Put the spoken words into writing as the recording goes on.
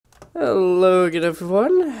Hello again,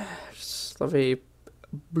 everyone. Just let me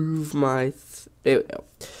move my. There we go.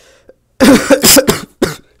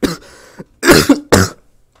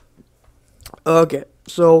 Okay,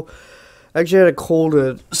 so I actually had a cold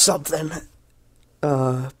or something.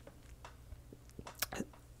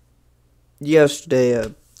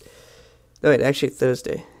 Yesterday. No, wait, actually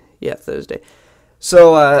Thursday. Yeah, Thursday.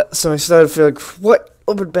 So I started feeling quite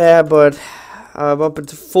a bit bad, but I'm up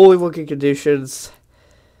into fully working conditions.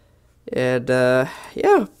 And,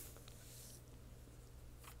 yeah.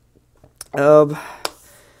 Gonna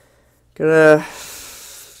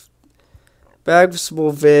back for some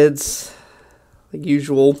more vids, like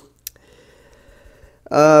usual.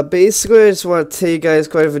 Basically, I just want to tell you guys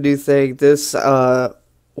quite of a new thing. This,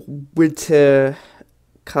 winter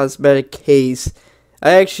cosmetic case.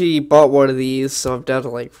 I actually bought one of these, so I'm down to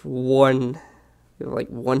like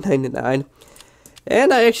 $1.99.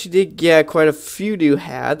 And I actually did get quite a few new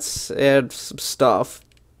hats and some stuff.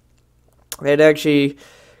 I actually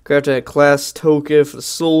grabbed a class token for the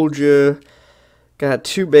soldier. Got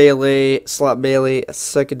 2 melee, slot melee, a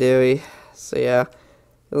secondary. So yeah,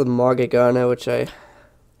 the manga gunner, which I'm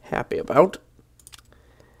happy about.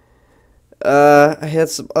 I had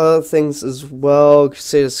some other things as well.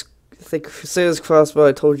 Crusader's crossbow,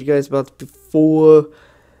 I told you guys about before.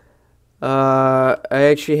 I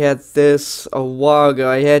actually had this a while ago.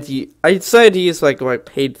 I decided to use like my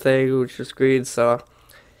paid thing, which is green, so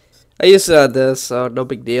I used it on this, so no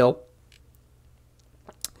big deal.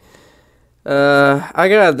 I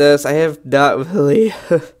got this. I have not really,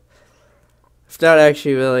 I've not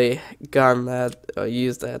actually really gotten that, or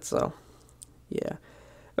used that, so yeah.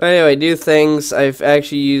 But anyway, new things. I've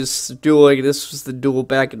actually used dueling. This was the duel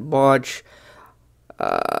back in March.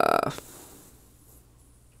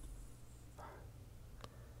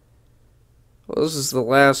 Well, this is the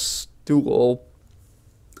last duel.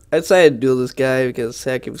 I decided to duel this guy because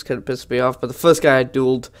heck, it was kind of pissing me off. But the first guy I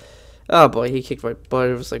dueled, oh boy, he kicked my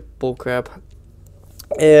butt. It was like bullcrap.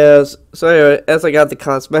 So anyway, as I got the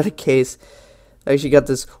cosmetic case, I actually got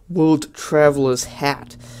this World Traveler's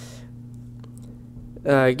hat.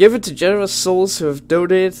 Give it to generous souls who have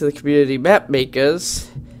donated to the community map makers.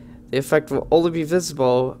 The effect will only be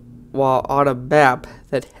visible while on a map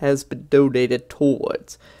that has been donated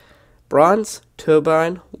towards. Bronze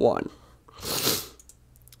Turbine 1.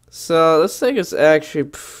 So this thing is actually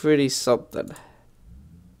pretty something.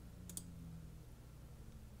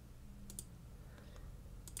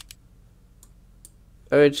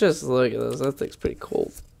 I mean, just look at this. That thing's pretty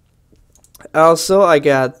cool. Also, I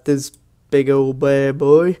got this big old bad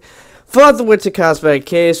boy for the winter cosmetic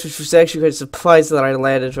case, which was actually quite surprised that I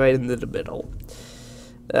landed right in the middle.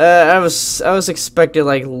 I was expecting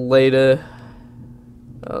like later,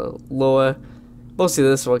 lower. Mostly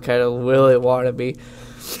this one kind of really wanted me,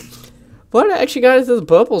 but I actually got into the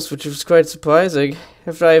purples, which was quite surprising.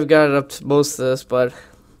 After I've gotten up to most of this, but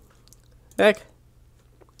heck,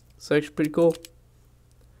 it's actually pretty cool.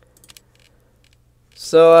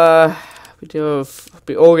 So we do have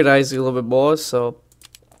be organizing a little bit more, so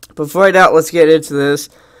before right now, let's get into this.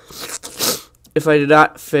 If I do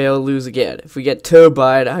not fail, lose again. If we get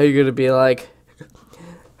turbine, how are you gonna be like?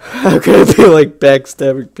 How can I be like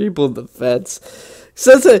backstabbing people in the fence?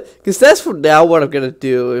 Because that's from now what I'm gonna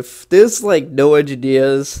do. If there's like no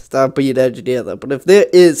engineers, I'll be an engineer though. But if there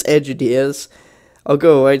is engineers, I'll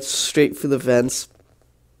go right straight for the fence.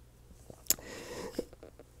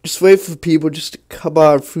 Just wait for people just to come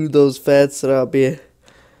on through those vents, and I'll be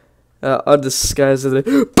undisguised, and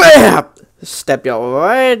then BAM! Step you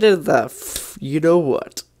right in the you know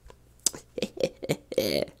what.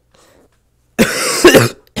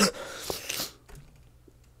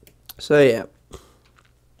 So yeah.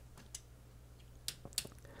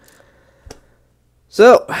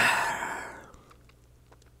 So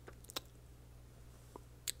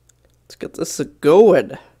let's get this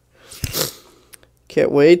going.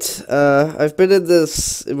 Can't wait. I've been in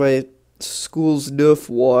my school's Nerf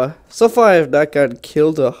war. So far, I have not gotten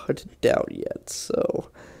killed or hunted down yet, so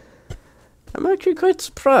I'm actually quite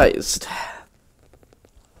surprised.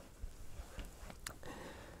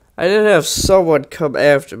 I did have someone come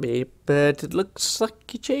after me, but it looks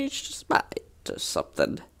like he changed his mind or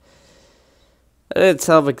something. I didn't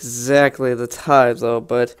tell him exactly the time, though,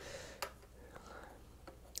 but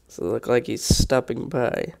it looked like he's stopping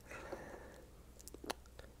by.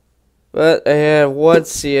 But I had one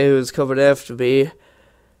seer who was coming after me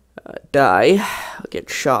die, get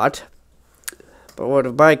shot by one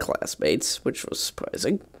of my classmates, which was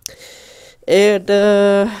surprising. And,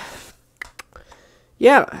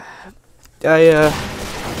 yeah,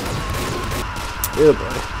 oh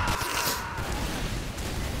boy.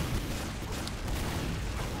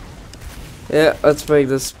 Yeah, let's make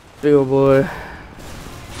this big old boy. I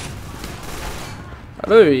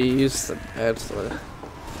don't even use them actually.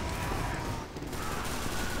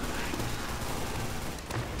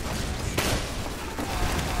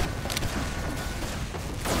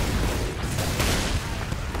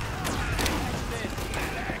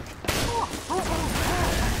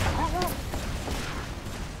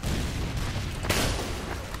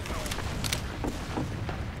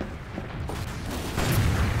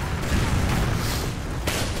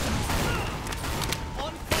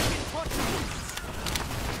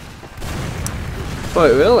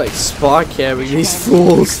 Boy, we're like spot camming these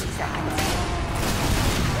fools.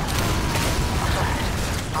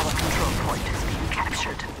 Our control point is being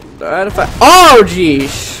captured. Oh,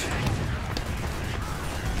 jeez.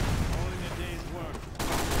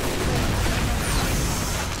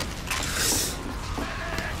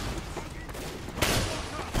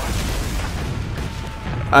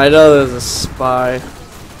 I know there's a spy.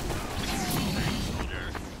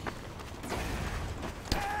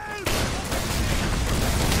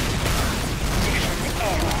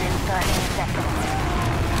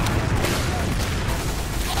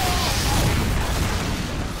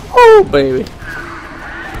 Oh, baby.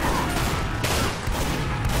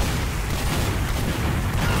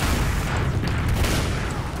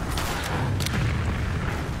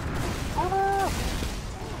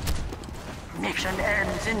 Mission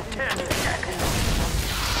ends in 10 seconds.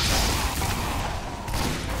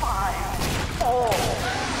 5, 4, 3,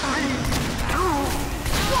 2,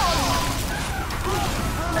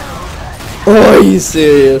 1. Oh, are you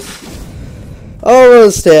serious?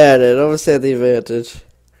 Almost had it. Almost had the advantage.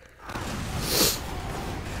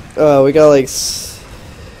 Oh, we got like.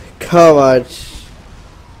 Come on.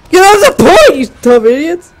 Get off the point, you dumb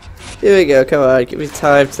idiots! Here we go. Come on. Give me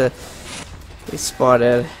time to respawn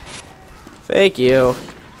in. Thank you.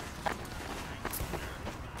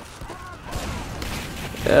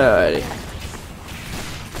 Alrighty.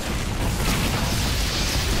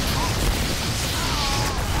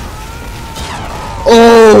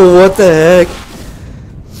 Oh, what the heck?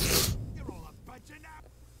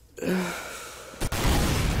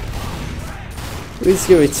 Please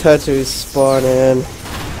give me touch and spawn in.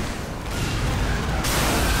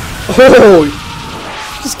 Oh!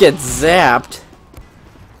 Just get zapped.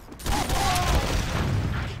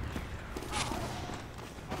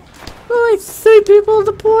 Oh, like 3 people at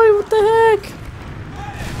the point, what the heck?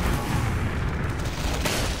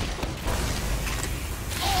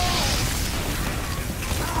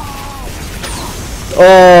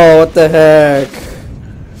 Oh, what the heck?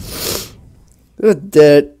 You're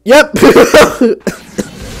dead. Yep! I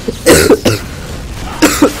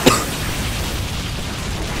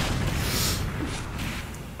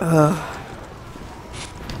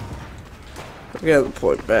got the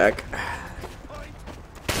point back.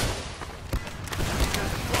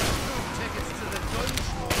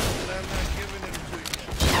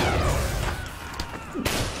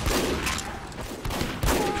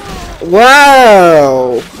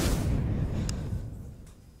 Wow!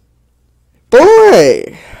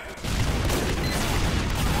 Boy!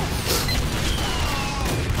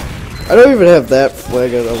 I don't even have that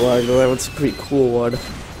flag on the line, though that one's a pretty cool one.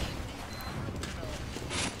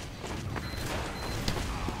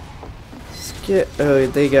 Let's get. Oh,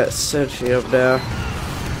 they got Sentry up now.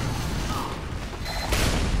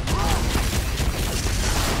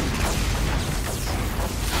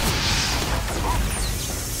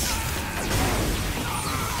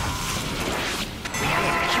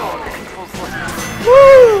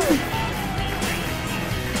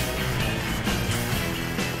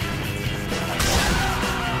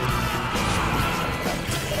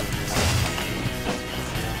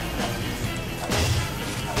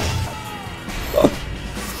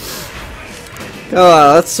 Come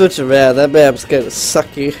on, let's switch a map. That map's kind of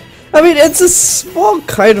sucky. I mean, it's a small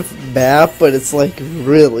kind of map, but it's like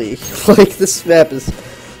really like this map is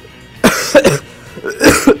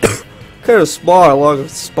kind of small along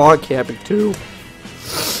with spawn camping too.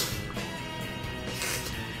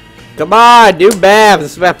 Come on, new map.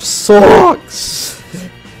 This map sucks.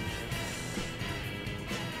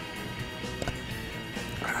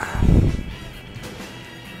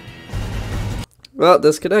 Well,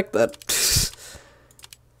 disconnect that.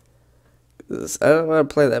 I don't want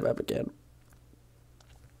to play that map again.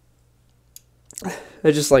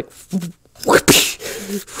 I just like. I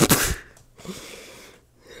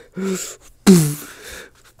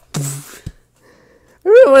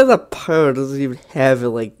don't know why the power doesn't even have it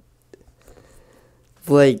like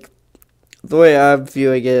the way I'm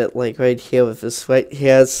viewing it, like right here with this right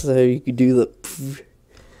here, so you can do the.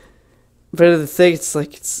 But the thing, it's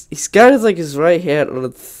like he's got his like his right hand on the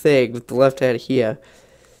thing with the left hand here.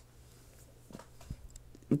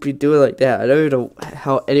 If you do it like that, I don't even know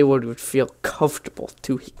how anyone would feel comfortable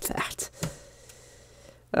doing that.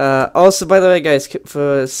 Also, by the way, guys,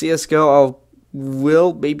 for CS:GO,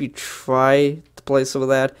 will maybe try to play some of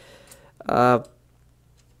that.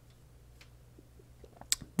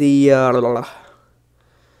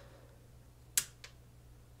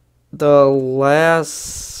 The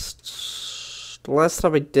last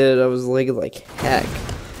time I did it, I was lagging like heck,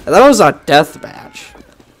 and that was a deathmatch.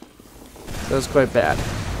 That was quite bad.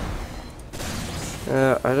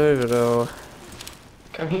 I don't even know.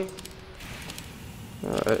 Come here.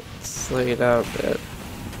 Let's lay it out a bit.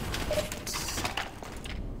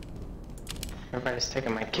 Everybody's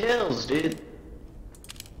taking my kills, dude.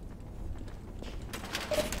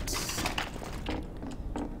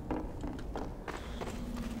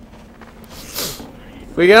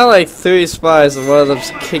 We got like 3 spies and one of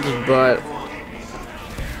them's kicking butt.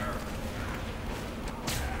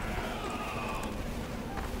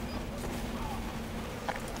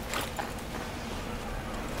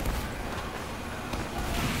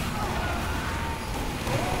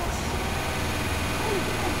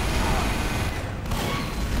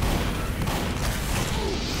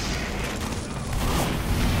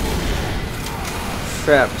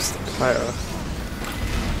 Traps the pyro.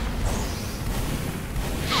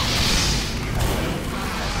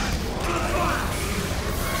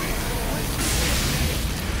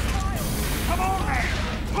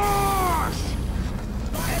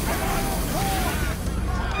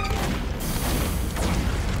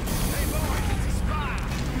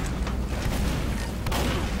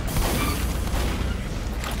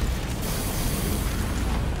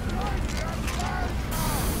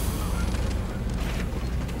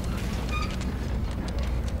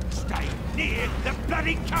 Near the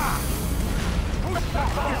bloody car!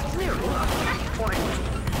 It's nearly a checkpoint.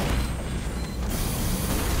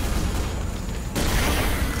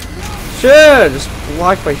 Sure, just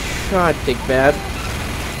block my shot, dickbag.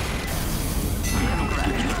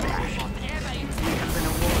 Congratulations. We have been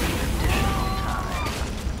awarded additional time.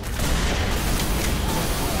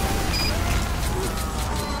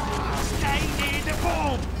 Stay near the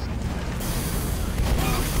bomb!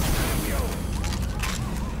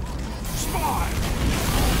 Spy!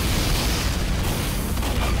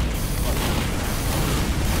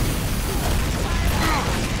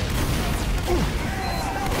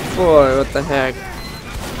 Boy, what the heck?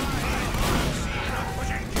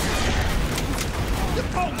 The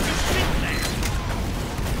bomb is sitting there!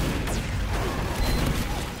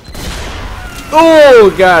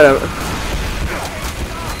 Oh, got him.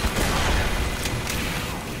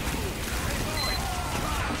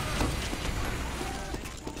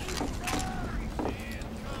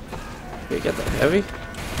 We got the heavy?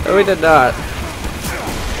 Oh, we did not.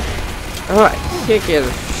 Alright, can't get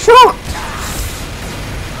a shot!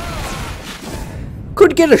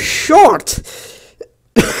 Could get a shot!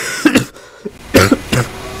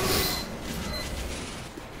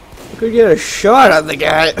 Could get a shot on the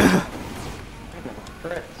guy.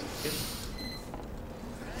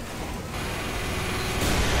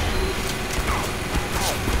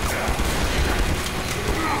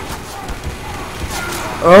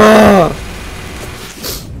 Oh!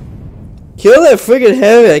 Kill that friggin'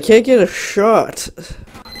 heavy, I can't get a shot.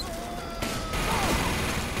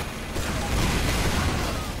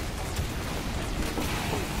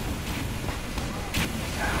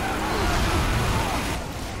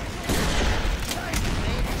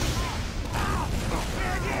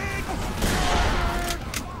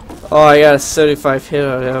 Oh, I got a 75 hit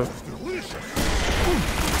on him.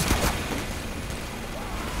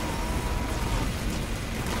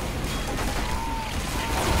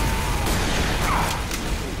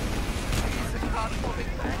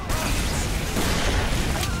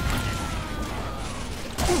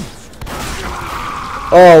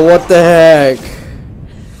 Oh, what the heck?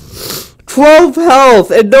 12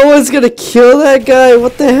 health and no one's gonna kill that guy?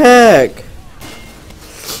 What the heck?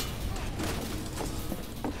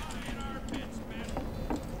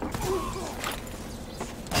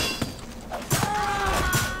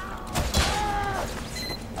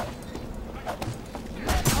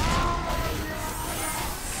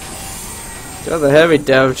 Got the heavy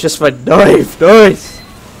down, just my knife, nice!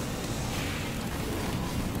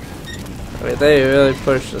 I mean, they really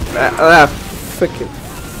pushed us back. Ah, freaking.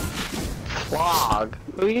 Flog?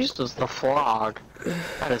 Who uses the flog?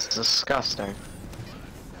 That is disgusting.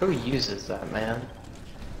 Who uses that, man?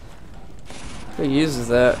 Who uses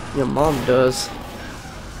that? Your mom does.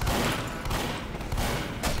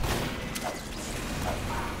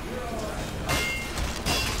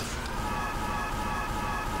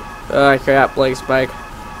 Ah, crap, leg spike. The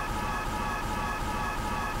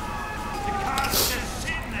car's just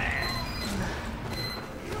sitting there.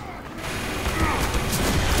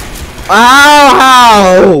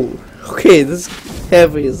 Ow! Okay, this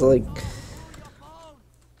heavy is like.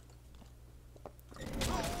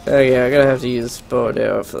 Oh yeah, I'm gonna have to use bow and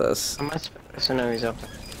arrow for this. Am I supposed to know he's up?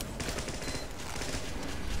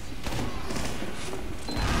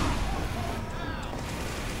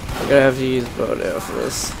 I'm gonna have to use bow and arrow for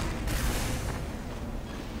this.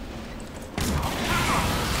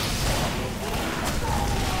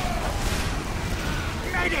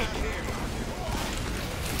 Medic!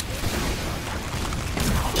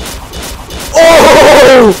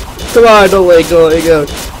 Oh! Come on, don't let go, let go.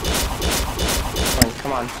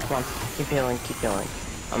 Come on, come on. Keep healing, keep healing.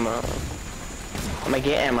 I'm gonna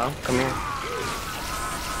get ammo. Come here.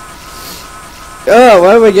 Oh,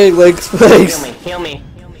 why am I getting leg spikes? Heal me, heal me.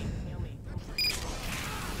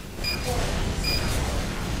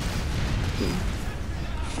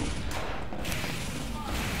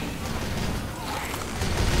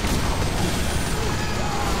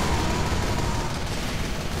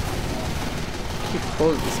 Keep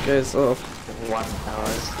pulling these guys off. What the hell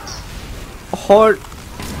is this? Heart.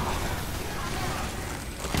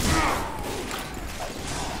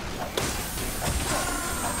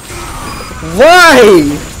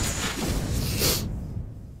 Why?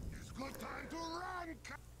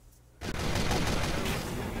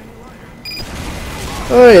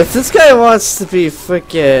 Alright, if this guy wants to be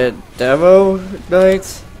freaking demo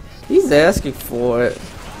knight, he's asking for it.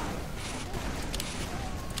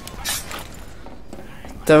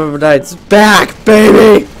 Demo knight's back,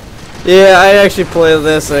 baby! Yeah, I actually played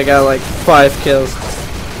this and I got like 5 kills.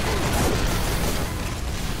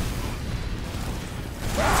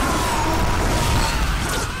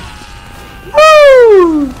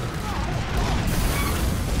 Woo!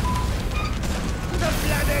 The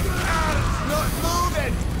bloody car's not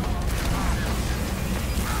moving!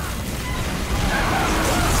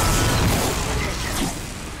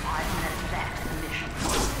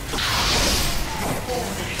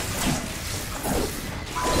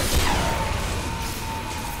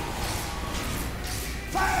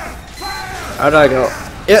 How'd I go?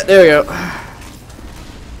 Yeah, there we go.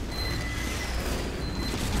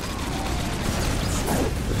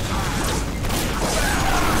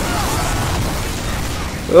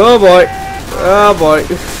 Oh boy. Oh boy.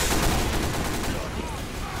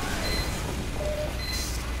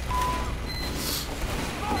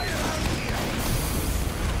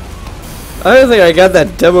 I don't think I got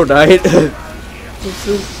that demo knight.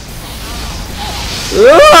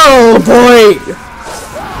 Oh boy!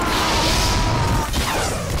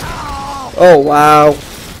 Oh wow.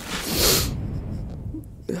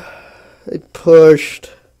 They pushed.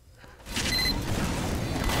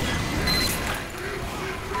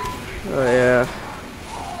 Oh yeah.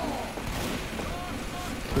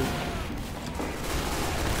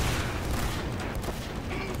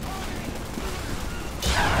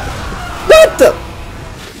 What the?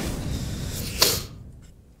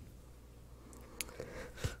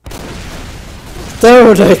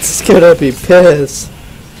 Thermodite's gonna be pissed.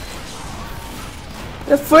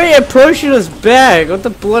 The freaking pushing us back. What the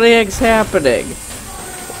bloody heck's happening?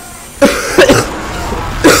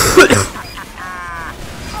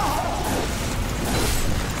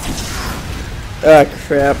 Ah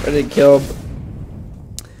crap, I didn't kill him.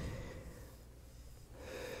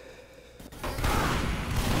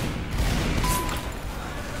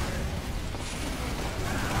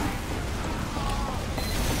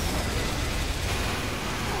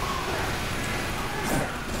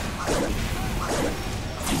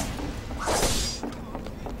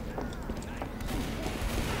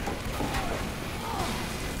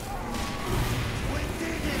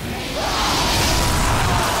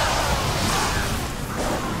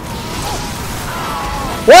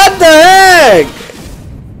 What the heck?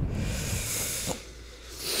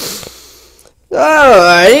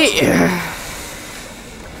 Alright.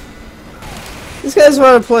 These guys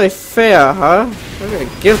want to play fair, huh? We're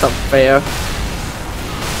gonna give them fair.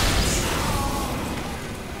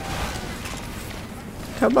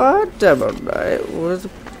 Come on, Demo Knight. Where's the...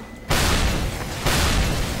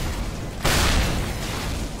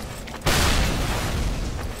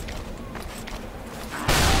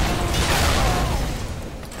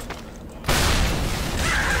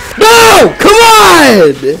 No! Come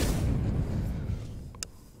on!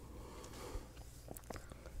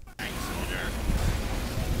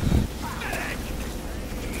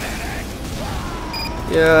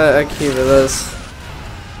 Yeah, I keep with this.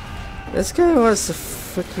 This guy wants to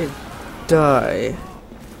freaking die.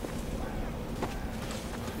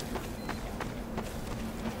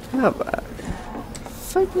 How about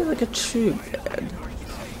fight me like a true man?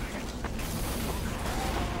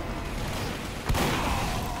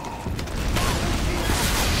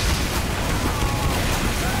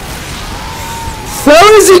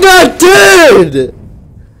 How is he not dead?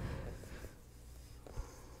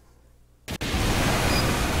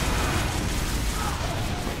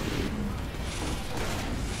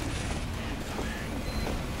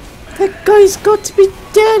 That guy's got to be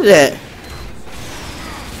dead.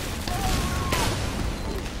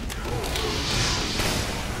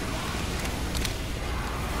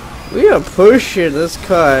 We are pushing this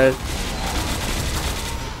card.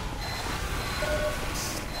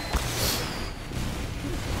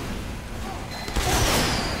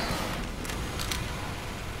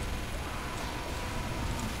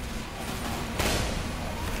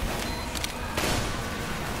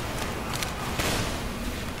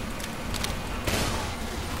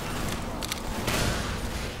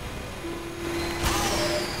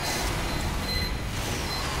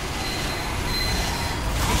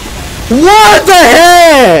 What the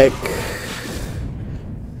heck?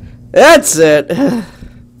 That's it.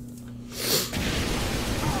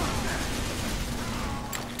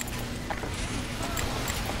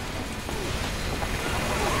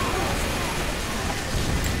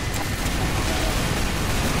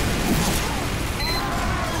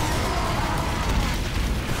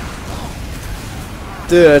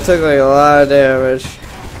 Dude, I took like a lot of damage. I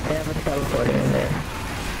have a teleporter in there.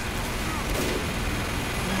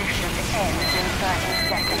 Mission ends in 30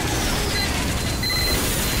 seconds.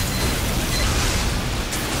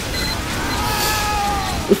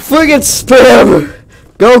 Friggin' spam!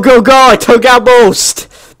 Go, go, go! I took out most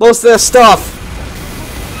of their stuff.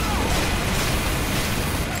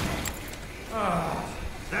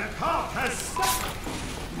 The cop has stopped.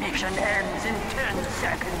 Mission ends in 10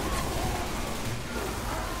 seconds.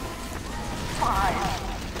 5,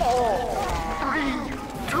 4, 3,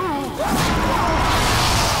 2.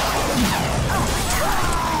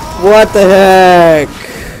 What the heck?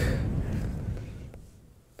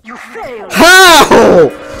 You failed.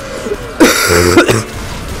 How?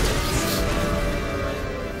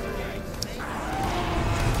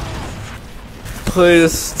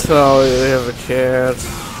 Please tell me we have a chance.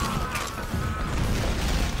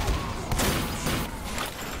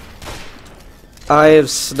 I am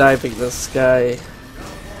sniping this guy.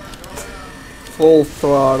 Full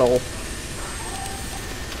throttle.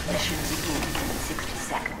 Mission begins in 60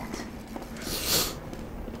 seconds.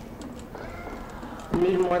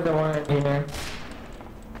 Need more than one engineer.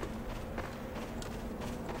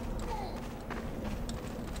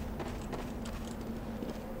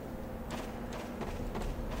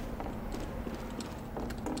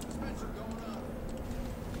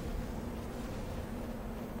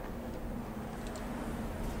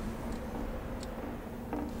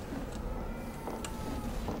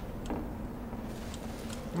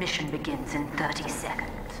 Mission begins in 30 seconds.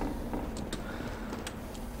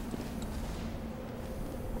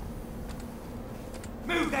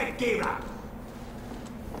 Move that gear up.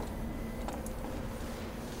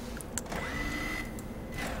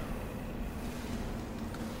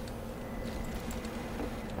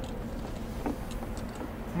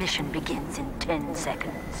 Mission begins in 10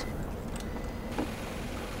 seconds.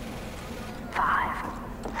 5,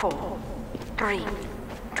 4, 3,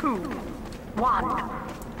 2, 1.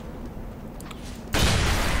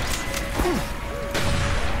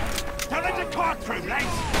 Tell them to talk through, lads.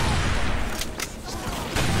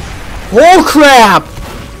 Oh crap!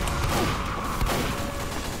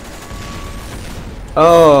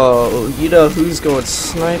 Oh, you know who's going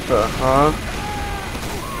sniper, huh?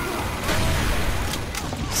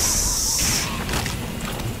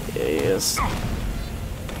 Yeah, he is.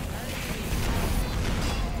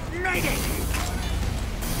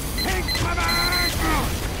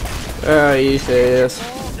 Are you serious?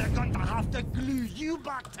 They're going to have to glue you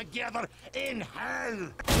back together in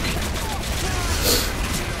hell.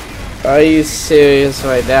 Are you serious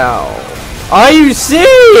right now? Are you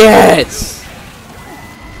serious?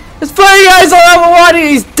 This funny guy's on level 1 and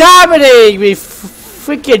he's dominating me!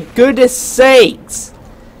 Freaking goodness sakes!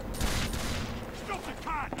 Stop the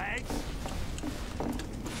cart, lads.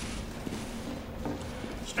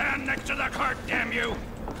 Stand next to the cart, damn you.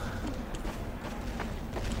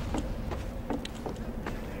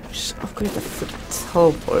 Just upgrade the freaking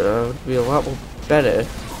teleporter, would be a lot more better.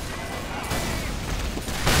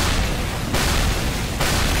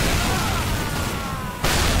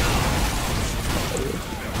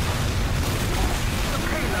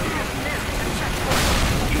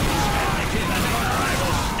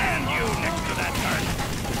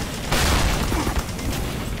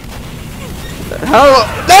 How?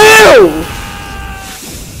 No!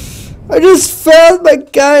 I just found my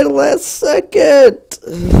guy last second.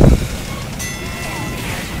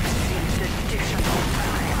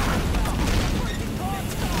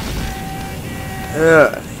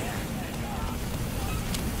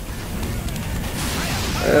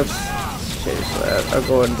 Let's change that. I'm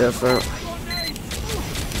going different.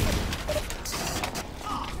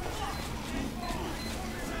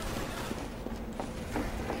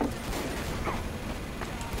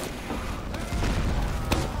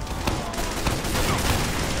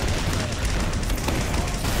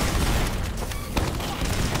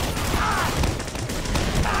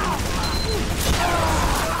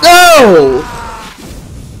 No!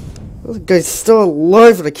 This guy's still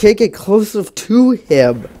alive and I can't get close enough to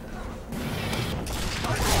him.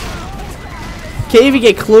 Can't even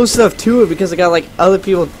get close enough to him because I got like other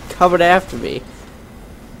people coming after me.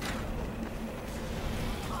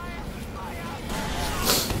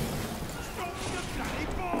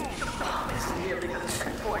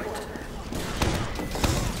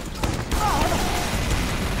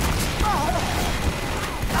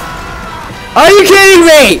 Are you kidding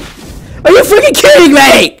me? Are you freaking kidding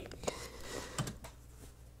me?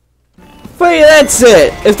 Wait, that's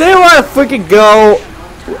it. If they want to freaking go,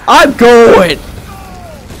 I'm going.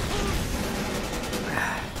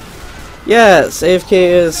 Yes, AFK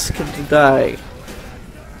is dying.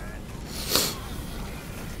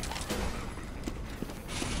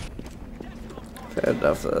 Fair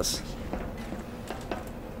enough of this.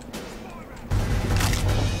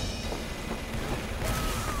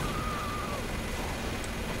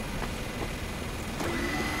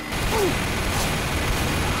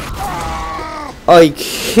 Are you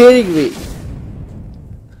kidding me?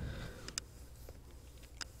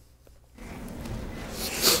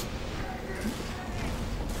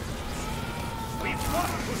 We've got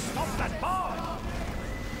to stop that bomb.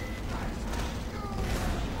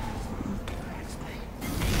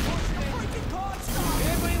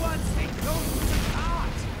 Everyone stay close to the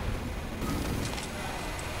cart.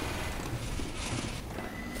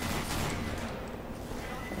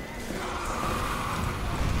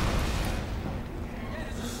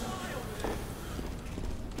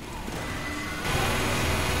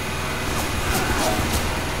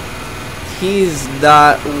 He's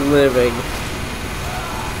not living.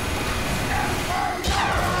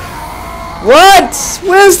 What?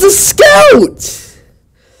 Where's the scout?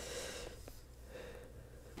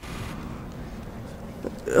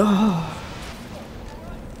 Oh.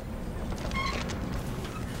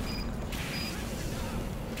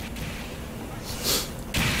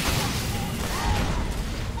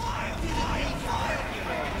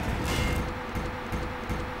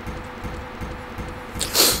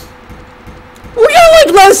 We got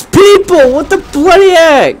like less people! What the bloody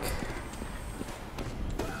heck?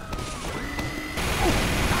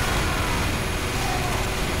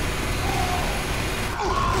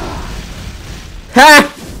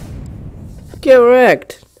 Ha! Get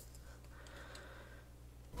wrecked.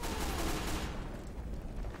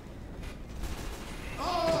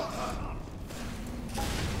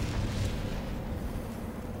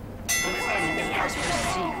 Enemy has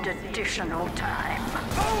received additional time.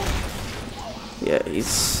 Yeah,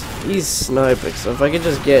 he's sniping, so if I could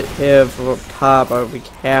just get him from up top, I would be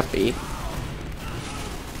happy.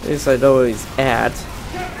 At least I know where he's at.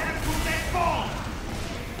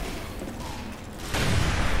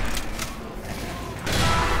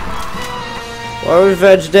 One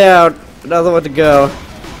revenge down, another one to go.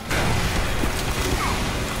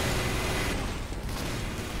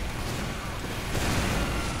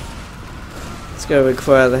 Let's go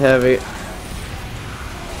require the heavy.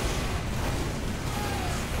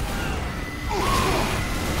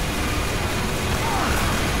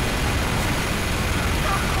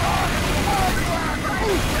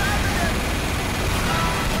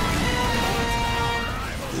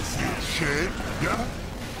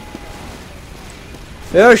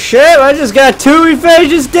 Oh shit, I just got 2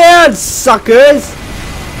 revenges down, suckers!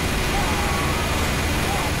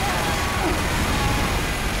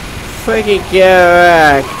 Freaking get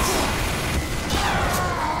wrecked.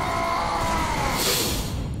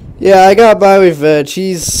 Yeah, I got my revenge.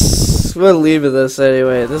 We're leaving this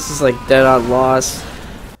anyway. This is like dead on loss.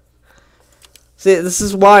 See, this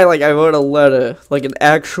is why like I wrote a letter, like an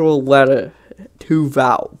actual letter to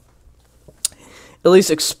Val. At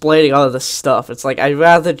least explaining all of this stuff. It's like I'd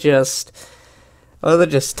rather just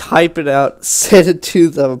type it out, send it to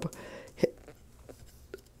them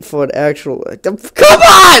for an actual. Come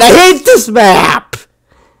on! I hate this map.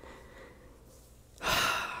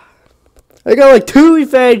 I got like 2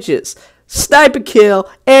 revenges, sniper kill,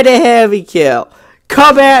 and a heavy kill.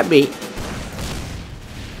 Come at me!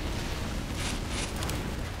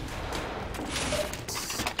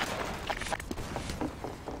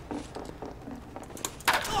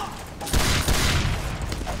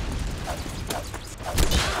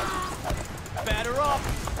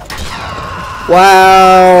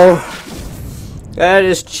 Wow! That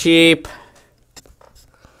is cheap.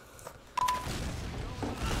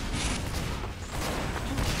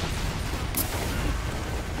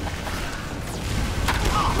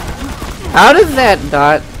 How did that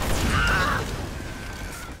not?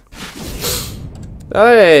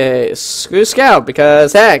 Hey, screw Scout,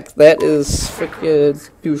 because heck, that is freaking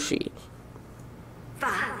douchey. 5,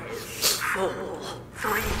 4,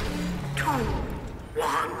 3, 2,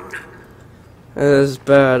 1. This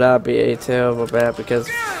better not be a terrible match because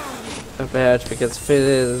if it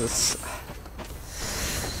is,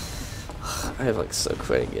 I have like so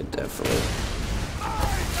quitting it definitely.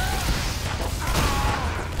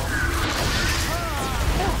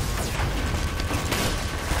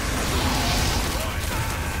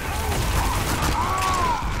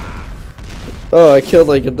 Oh, I killed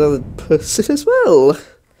like another person as well.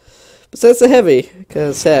 Besides the heavy,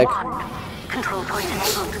 because heck. 1. Control point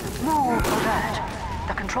enabled. Move alert.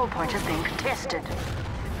 The control point is being contested.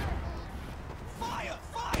 Fire!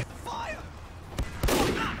 Fire! Fire!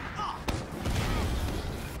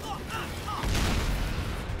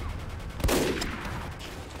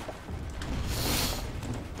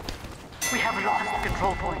 We have lost the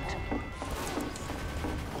control point.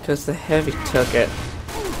 Because the heavy took it.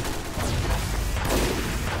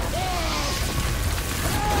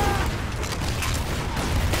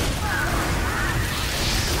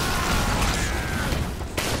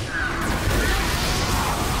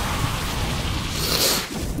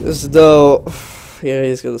 There's no... Yeah,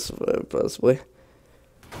 he's gonna survive, possibly.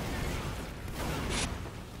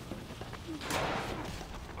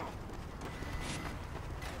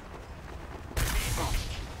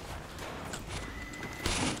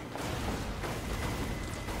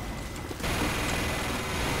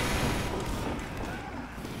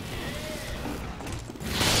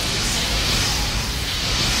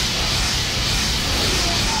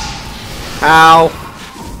 How?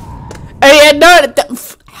 Hey, not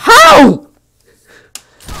how?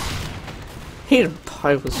 He didn't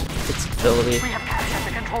play with ability. We have captured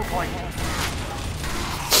the control point.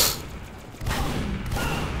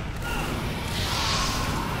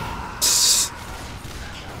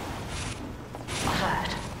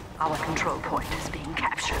 Alert. Our control point is being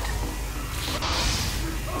captured.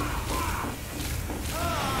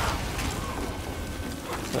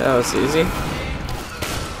 That was easy.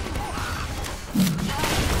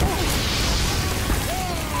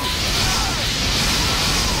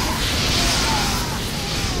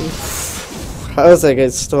 How is that guy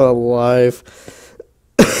still alive?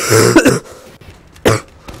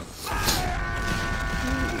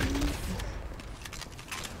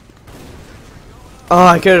 Oh,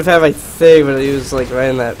 I could have had my thing, but he was like right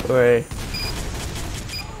in that way.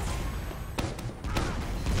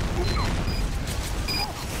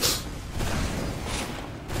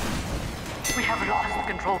 We have lost the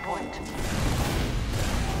control point.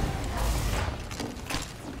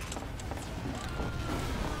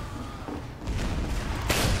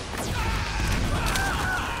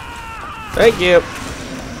 Thank you.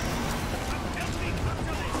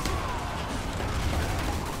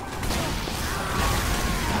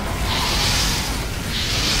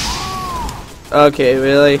 Okay,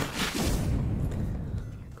 really?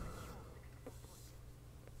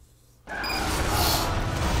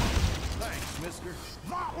 Thanks, mister.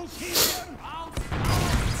 That will keep him out.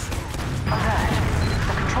 Alert.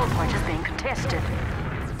 The control point is being contested.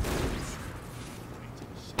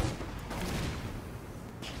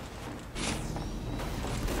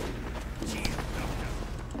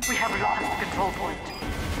 We have lost the control point.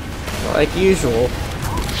 Like usual.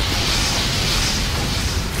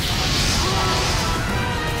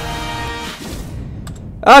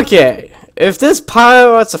 Okay, if this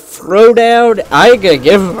pirate wants a throwdown, I'm gonna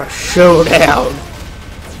give him a showdown.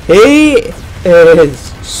 He is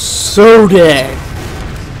so dead.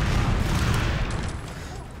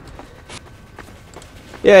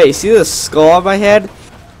 Yeah, you see the skull on my head?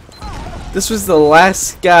 This was the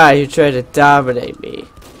last guy who tried to dominate me.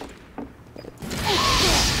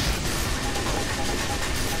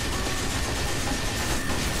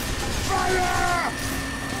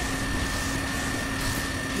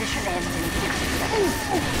 Mission ends in 60 seconds.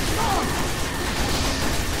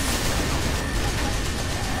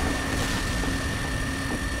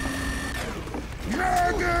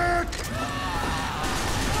 Medic!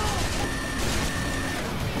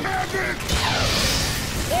 Medic!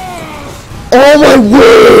 Oh my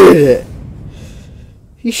word!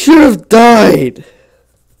 He should have died.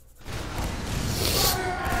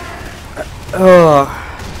 Oh,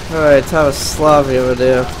 alright, time to Slavy over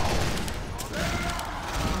there.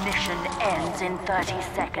 Mission ends in 30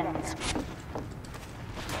 seconds.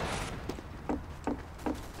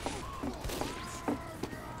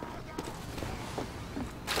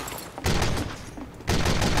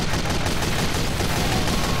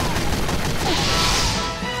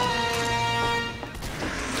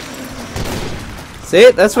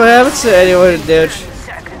 See, that's what happens to anyone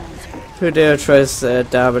who dare tries to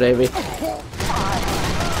dominate me.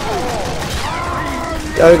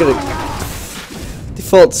 I'm gonna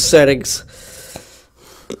default settings.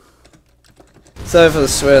 Sorry for the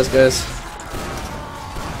swears, guys.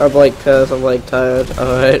 I'm like cursed, I'm like tired.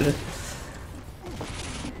 Alright.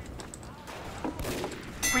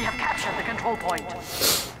 We have captured the control point.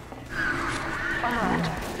 Alert.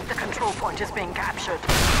 The control point is being captured.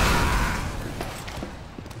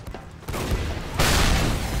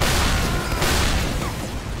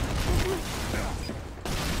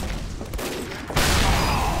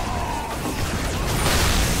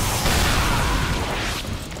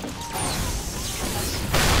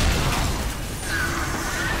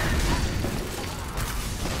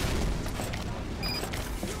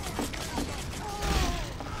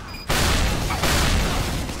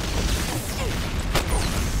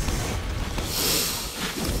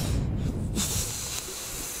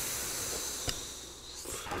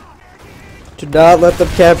 Do not let them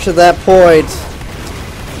capture that point.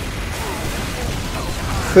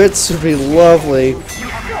 Crits would be lovely.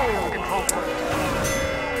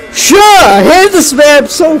 Sure, I hate this map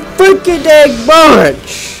so freaking dang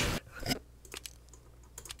much.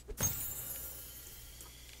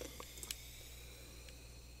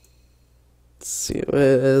 Let's see,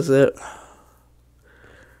 where is it?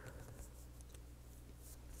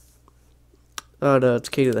 Oh no, it's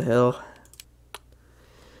King of the Hill.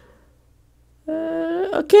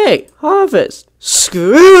 Okay, Harvest.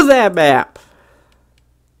 Screw that map.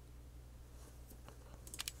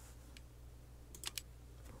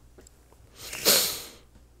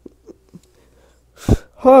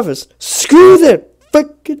 Harvest. Screw that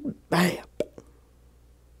fucking map.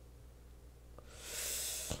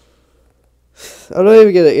 I'm not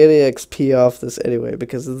even getting any XP off this anyway,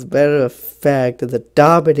 because as a matter of fact, the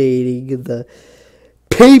dominating the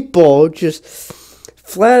people just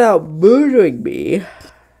flat out murdering me.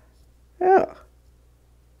 Yeah.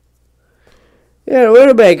 Yeah,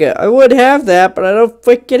 Widowmaker. I would have that, but I don't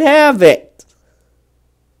freaking have it.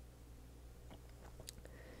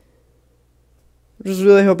 I'm just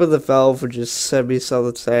really hoping the Valve would just send me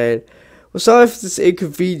something saying, we're sorry for this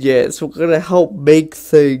inconvenience, we're gonna help make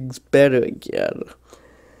things better again.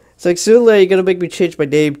 It's like, soon you're gonna make me change my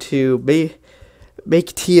name to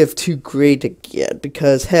make TF2 great again,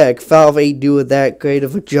 because heck, Valve ain't doing that great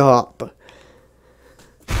of a job.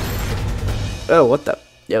 Oh, what the?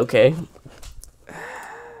 Okay.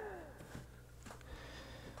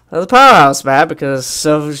 Well, the powerhouse map, because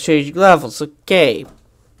servers changing levels. Okay.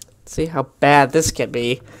 Let's see how bad this can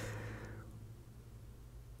be.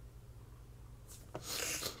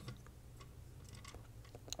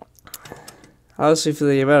 Honestly, for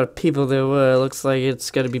the amount of people there were, it looks like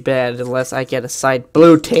it's gonna be bad unless I get assigned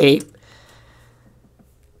blue team.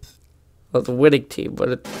 Well, the winning team,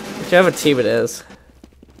 but whichever team it is.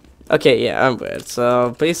 Okay, yeah, I'm good.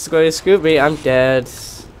 So, basically, screw me, I'm dead.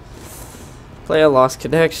 Player lost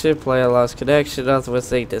connection, nothing was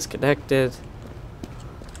saying disconnected.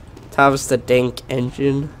 Thomas the Dank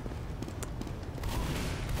Engine.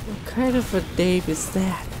 What kind of a name is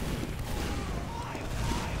that?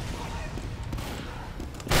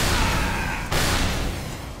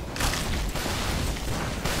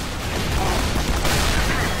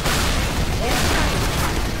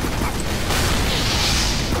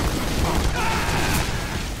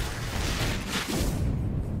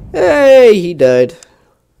 Hey, he died.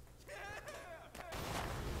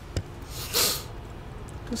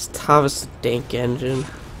 It's Thomas the Dank Engine.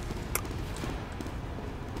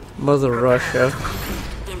 Mother Russia.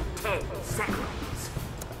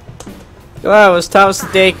 Oh, it was Thomas the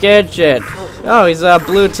Dank Engine. Oh, he's on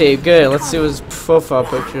blue team. Good. Let's see what his profile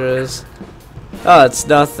picture is. Oh, it's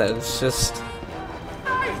nothing. It's just.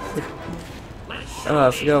 Oh,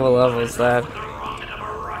 I forgot what level is that.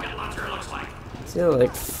 It's either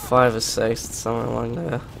like 5 or 6, somewhere along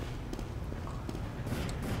there.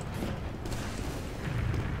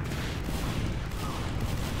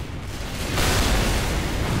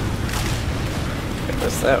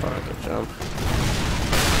 What's that rocket jump?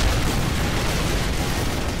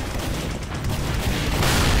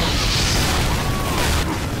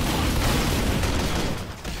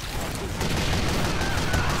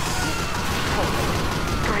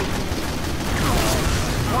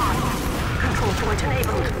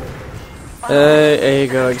 Are you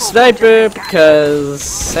going sniper?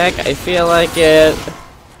 Because heck, I feel like it.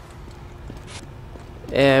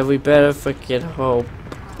 And we better freaking hope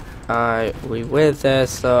we win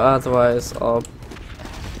this, so otherwise all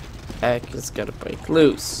heck is gonna break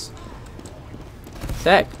loose.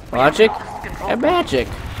 Heck, logic and magic.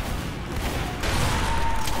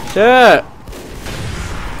 Sure.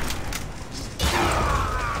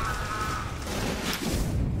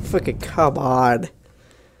 Freaking come on.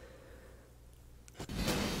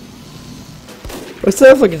 What's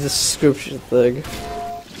that fucking description thing?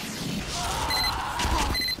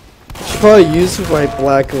 I should probably use my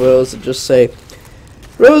black rose and just say,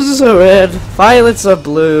 roses are red, violets are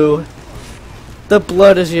blue, the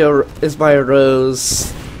blood is my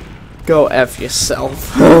rose. Go F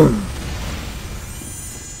yourself.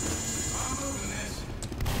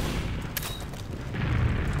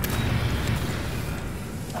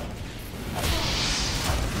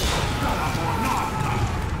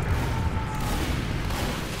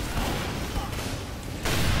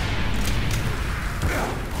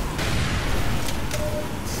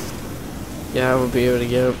 Yeah, I will be able to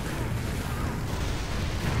get him.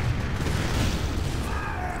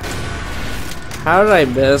 How did I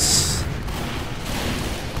miss?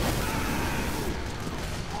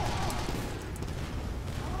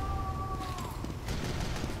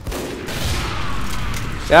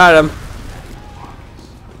 Got him.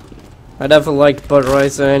 I never liked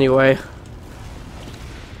Budweiser anyway.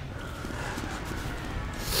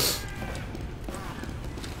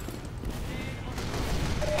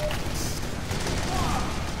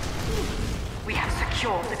 We have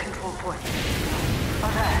secured the control point.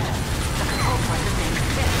 Alert. The control point is being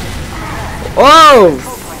contested. Whoa! The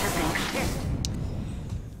control point is being contested.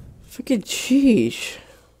 Freaking sheesh.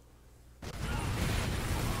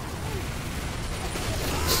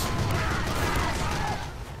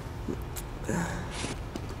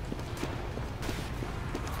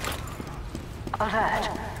 Alert.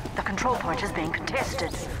 The control point is being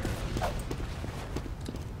contested.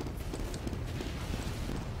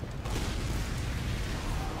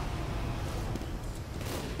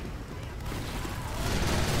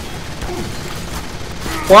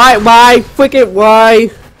 Why? Freaking why?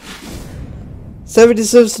 70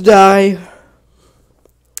 cents to die.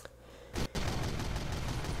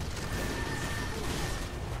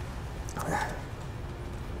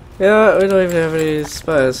 Yeah, we don't even have any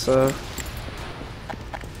spies, so.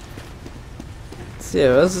 So yeah,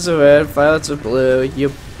 roses are red, violets are blue.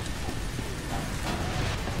 You.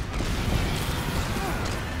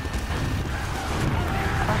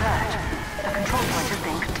 Alert. The control point is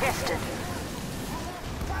being contested.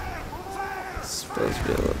 Supposed to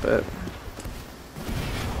be a little bit.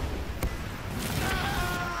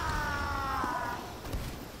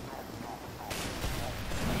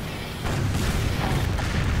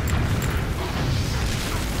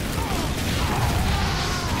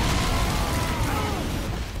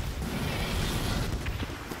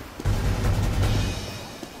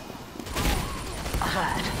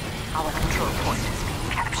 Alert. Our control point is being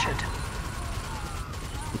captured.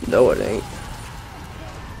 No, it ain't.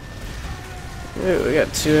 Hey, we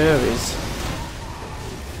got 2 heavies.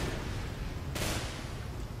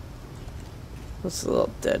 What's a little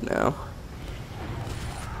dead now?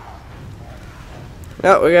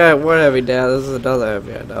 Oh, we got 1 heavy down. This is another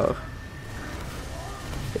heavy, I know.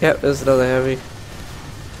 Yep, there's another heavy.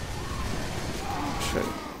 Sure.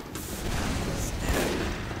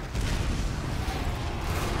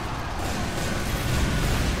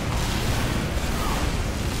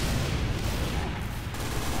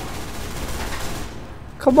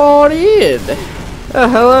 Come on in! Oh,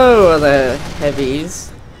 hello, other heavies.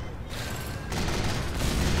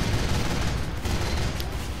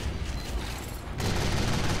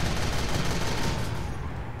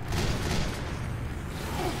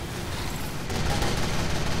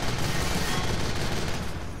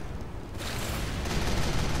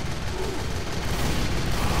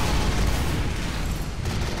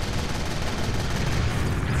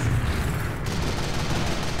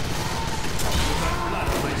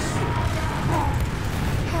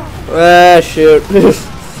 Ah, shoot.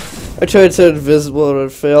 I tried to turn invisible and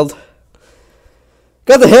it failed.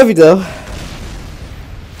 Got the heavy though.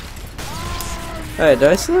 Alright, do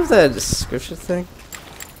I still have that description thing?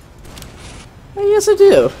 Oh, yes, I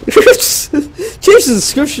do. Change the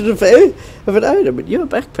description of an item in your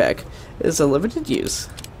backpack. It's a limited use.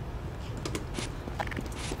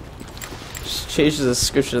 Just change the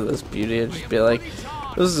description of this beauty and just be like,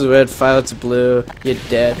 this is red, violet's blue, you're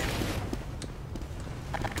dead.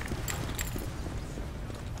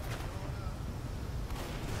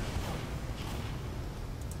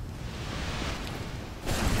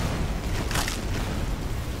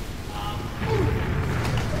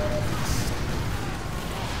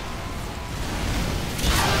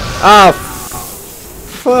 Ah,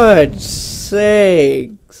 fudge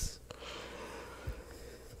sakes.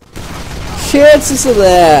 Chances of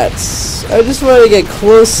that. I just want to get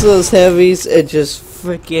close to those heavies and just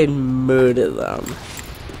freaking murder them.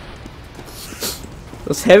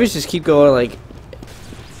 Those heavies just keep going like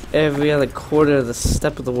every other quarter of the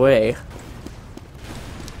step of the way.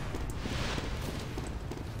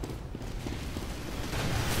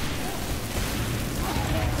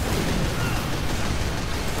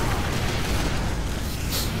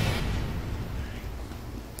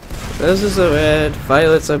 Roses are red,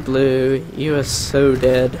 violets are blue, you are so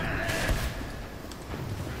dead.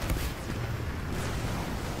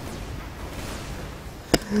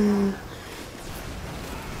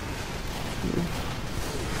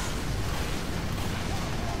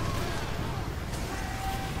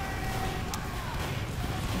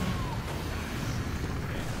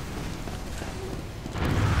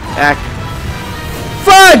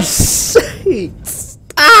 Fudge sakes!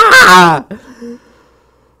 Ah!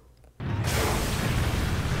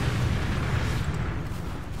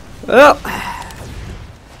 Well,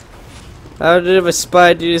 I would have a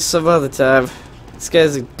spy duty some other time. These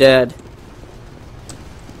guys are dead.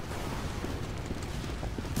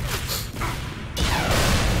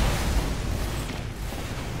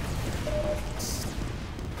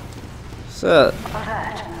 So,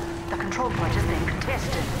 Alert. The control point is being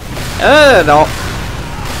contested. no.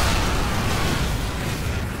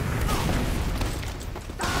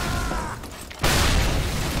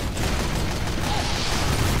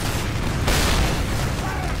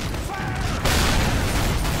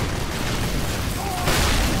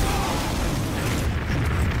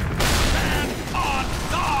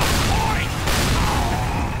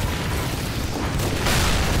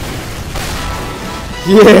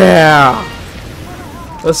 Yeah!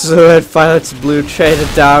 This is the red violets blue trying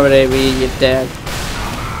to dominate me and you're dead.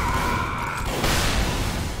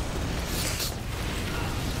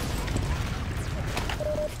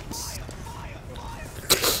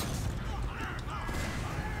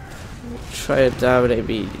 Try to dominate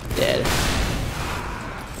me and you're dead.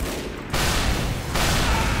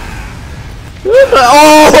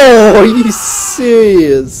 Oh, are you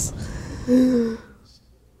serious?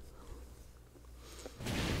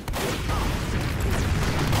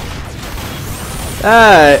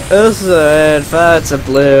 Alright, this is red, violets are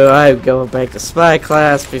blue. I'm going back to spy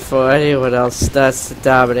class before anyone else starts to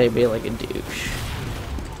dominate me like a douche.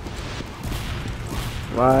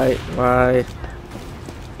 Why?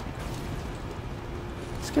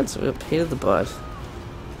 This guy's a real pain in the butt.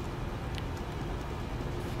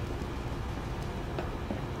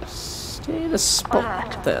 Stay in a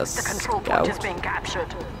spot there, The control point is being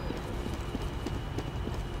captured.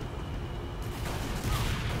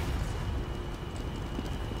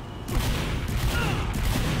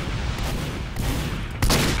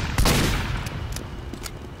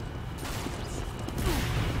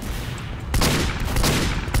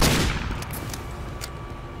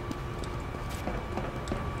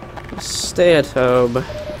 Stay at home.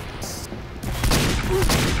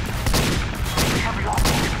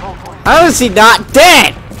 How is he not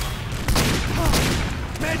dead?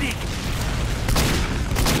 Medic!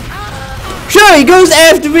 Sure, he goes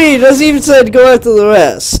after me. He doesn't even say to go after the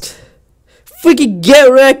rest. Freaking get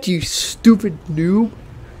wrecked, you stupid noob.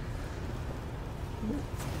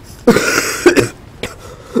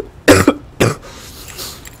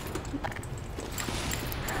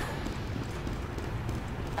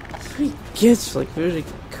 He gets like really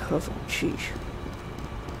covered. Sheesh.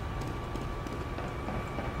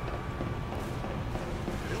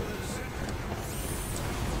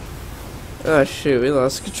 Oh shoot, we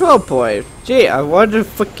lost control point. Gee, I wonder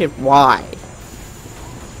fucking why.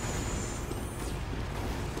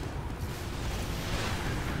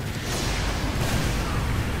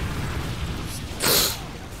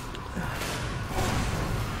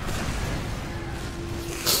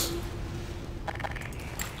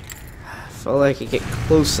 Felt like I could get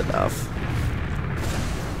close enough.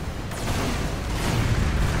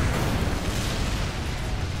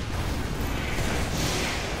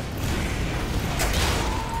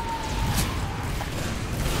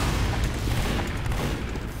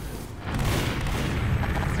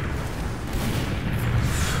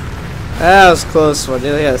 That was a close one.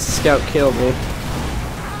 Nearly had a scout kill me.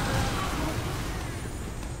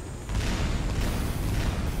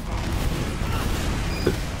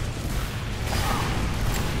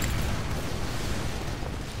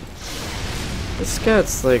 This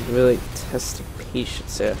scout's like really testing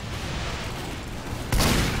patience here.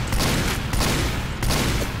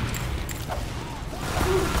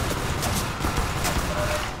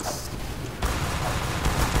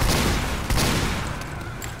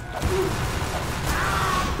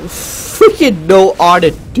 Freaking no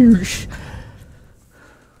honor, douche.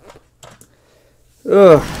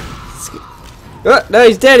 Ugh. Oh, no,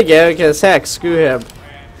 he's dead again because heck, screw him.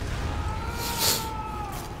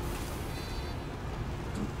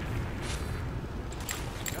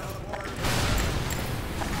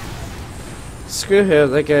 Screw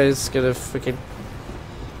him, that guy's gonna freaking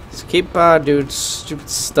just keep on doing stupid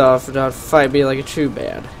stuff and not fight me like a true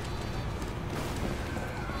man.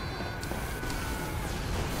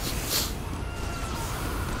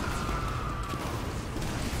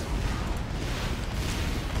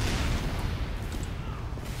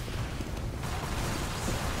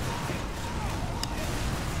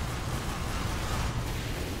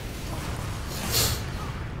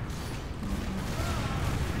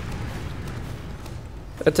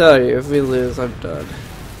 I tell you, if we lose, I'm done.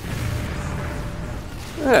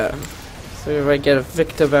 Yeah. So we might get a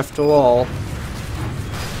victim after all.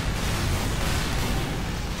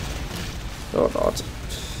 Or not.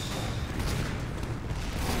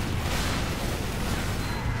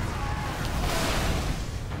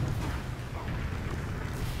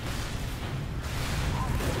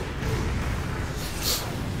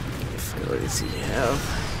 What does he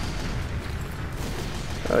have?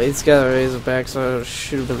 Oh, he's got a razorback, so I'll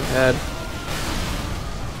shoot him in the head.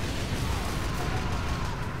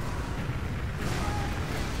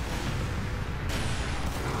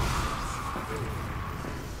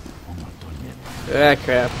 Ah,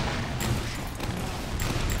 crap.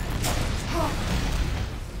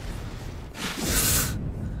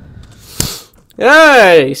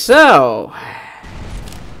 Hey, so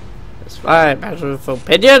that's my matter of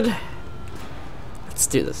opinion. Let's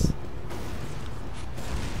do this.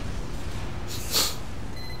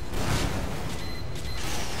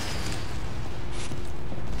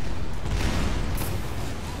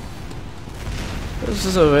 This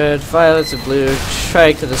is a red, violet's a blue,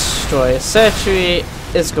 trying to destroy a sentry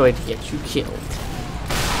is going to get you killed.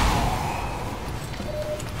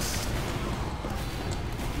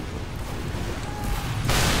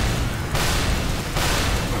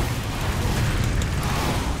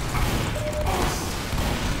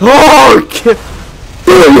 Oh,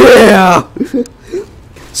 yeah!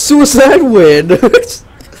 Suicide win!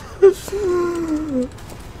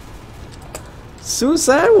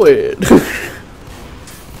 Suicide win!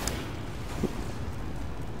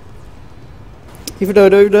 Even though I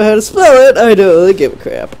don't even know how to spell it, I don't really give a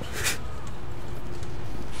crap.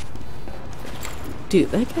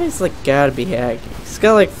 Dude, that guy's like gotta be hacking. He's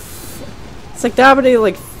got like, it's like dominating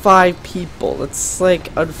like 5 people. That's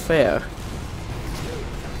like unfair.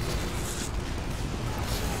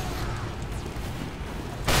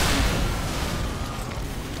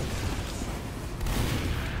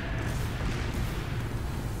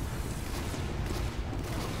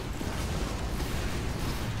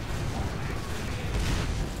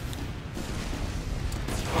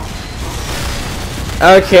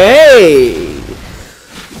 Okay.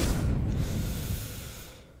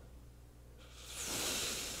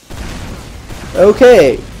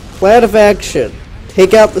 Okay. Plan of action.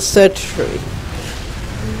 Take out the sentry.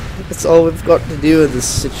 That's all we've got to do in this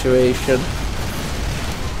situation.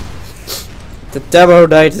 The demo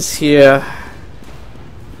knight is here.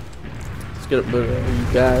 Let's get it moving over, you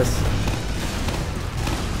guys.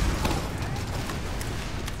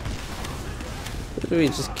 Who do we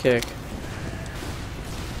just kick?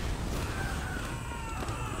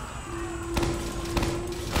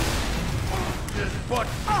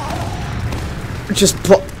 Just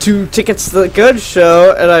bought 2 tickets to the gun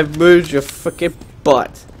show and I've moved your fucking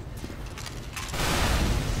butt.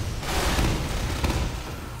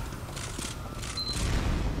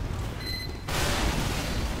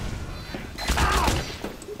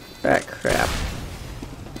 Ah, crap.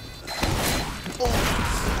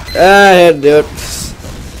 I had to do it.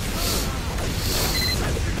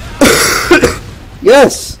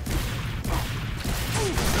 Yes!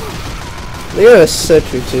 They got a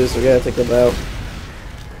sentry too, so we gotta take them out.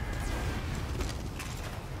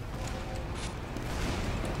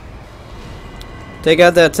 Take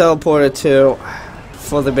out that teleporter too,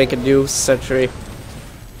 before they make a new sentry.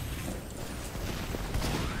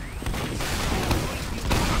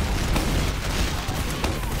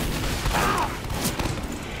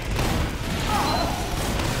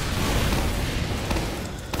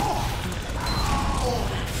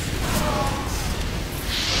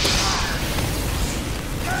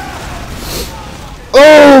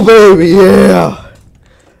 Oh baby, yeah!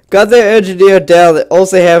 Got their engineer down. They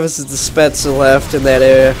also have is a dispenser left in that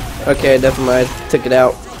area. Okay, never mind. Took it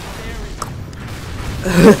out.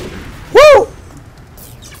 Woo!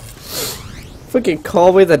 Freaking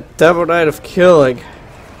call me the Devil Knight of Killing.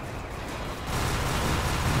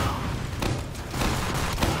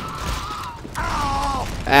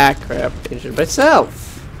 Ah, crap. Injured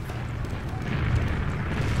myself.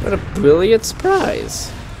 What a brilliant surprise.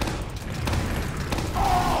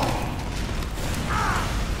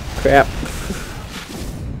 Crap.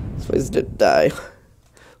 This place didn't die.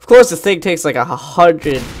 Of course, the thing takes like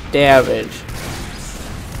 100 damage.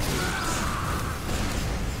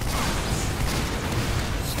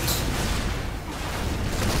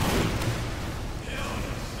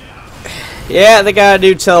 Yeah, they got a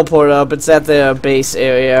new teleport up. It's at the base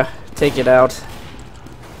area. Take it out.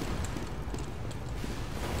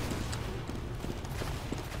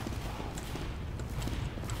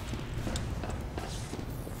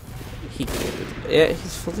 Yeah,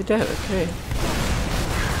 he's fully dead. Okay.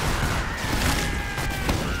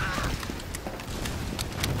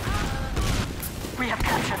 We have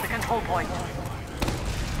captured the control point.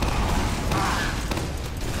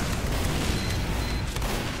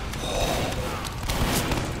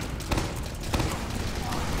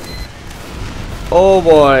 Oh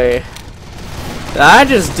boy. Did I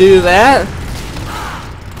just do that?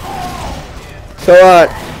 Come on.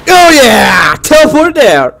 Oh yeah! Teleport it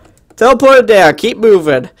down! Teleport it down. Keep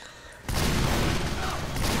moving.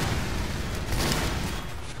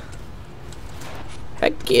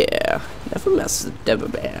 Heck yeah. Never mess with the Devil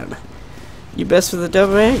Man. You mess with the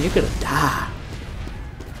Devil Man, you're gonna die.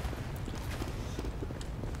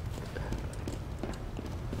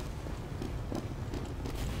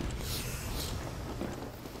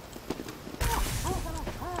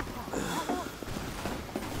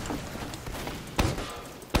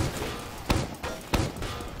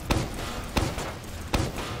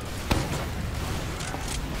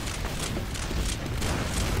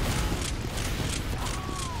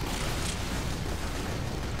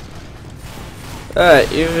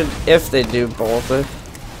 Alright, even if they do both it.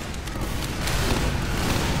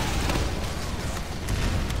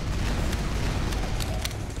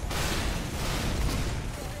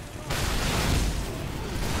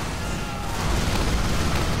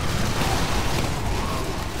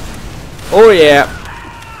 Oh yeah.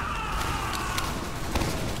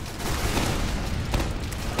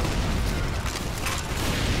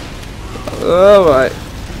 Oh my.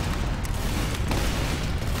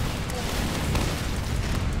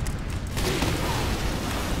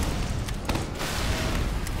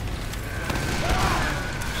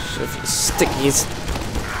 Stickies.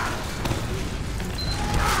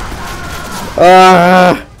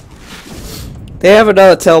 They have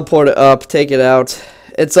another teleporter up. Take it out.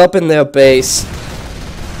 It's up in their base.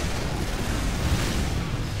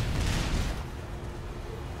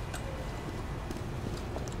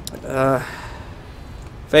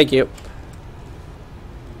 Thank you.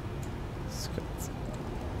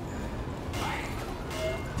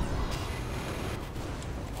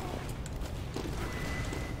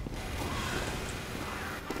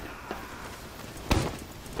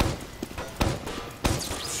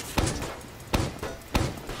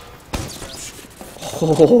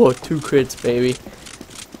 Oh, 2 crits, baby.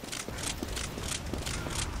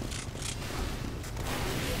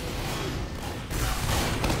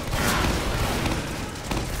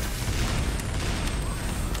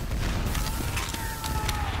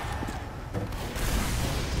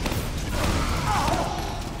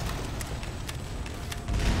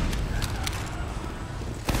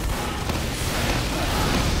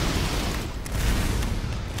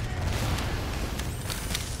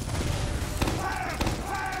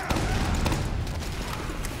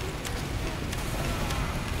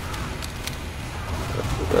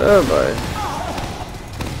 Oh boy.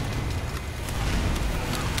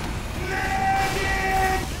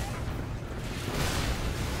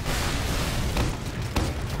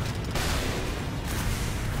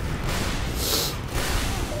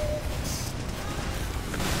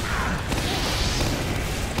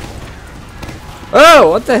 Oh,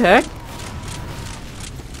 what the heck?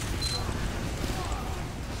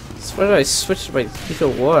 Why did I switch to my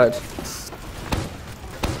lethal what?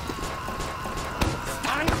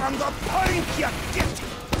 Stand on the point, you git!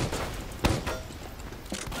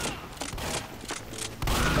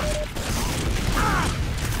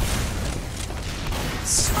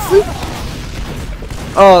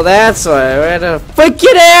 Oh, that's why I ran out of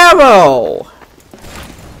freaking ammo!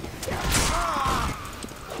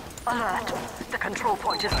 Alert! The control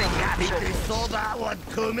point is being captured. You saw that one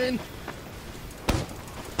coming?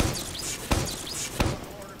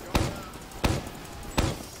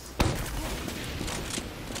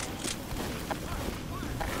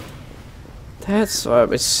 That's why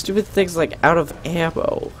my stupid thing's like out of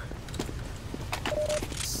ammo.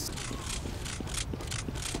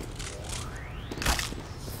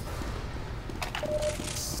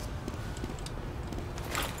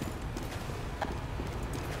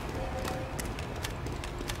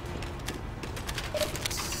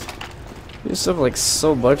 You used up like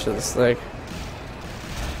so much of this thing.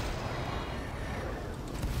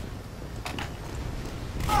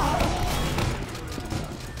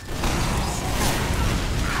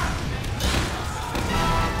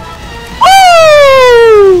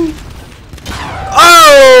 Woo!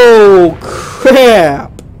 Oh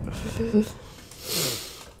crap!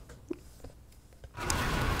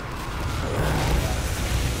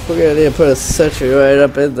 We're gonna need to put a sentry right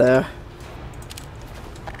up in there.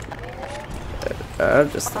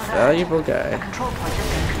 I'm just a valuable guy. Control point is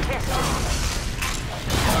being contested.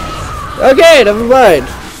 Okay, never mind.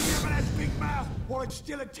 Give me that big mouth while it's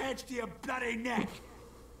still attached to your bloody neck.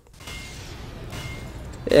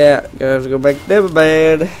 Yeah, gonna have to go back. Never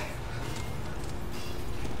mind.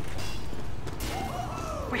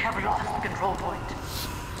 We have lost the control point.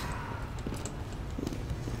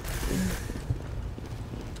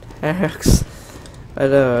 Hacks. I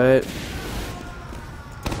know, right?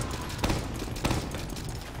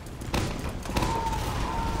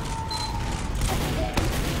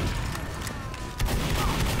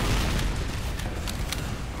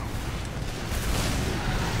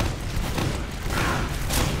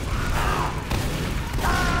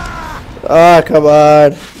 Ah, come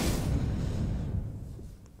on.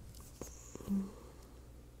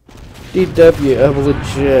 DW, I'm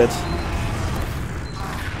legit.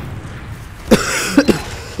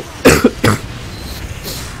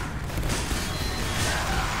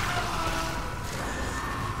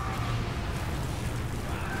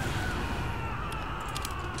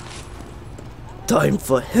 Time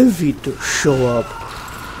for Heavy to show up.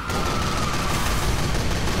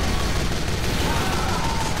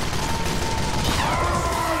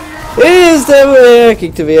 He is definitely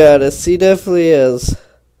hacking, to be honest. He definitely is.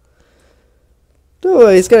 No,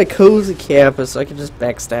 he's got a cozy campus, so I can just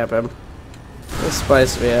backstab him. What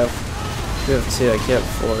spice do we have? We have 2, I can't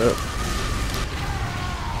afford it.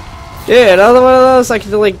 Yeah, another one of those, I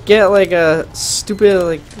can like get like a stupid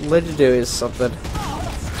like legendary or something.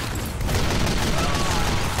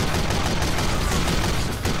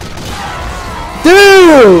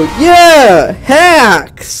 Dude! Yeah!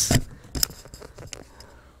 Hacks!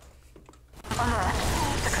 Alert!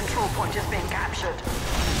 The control point is being captured.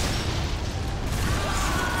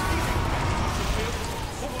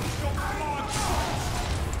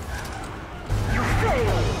 You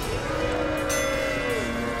failed!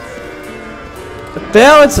 The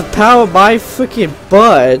balance of power, my freaking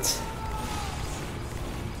butt.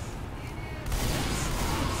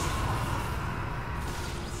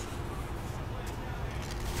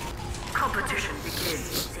 Competition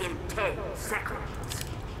begins in 10 seconds.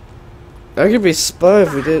 I could be spy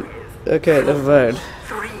if we did. Okay, never mind.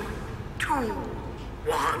 3, 2,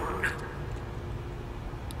 1.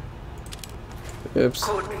 Oops.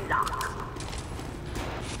 Good luck.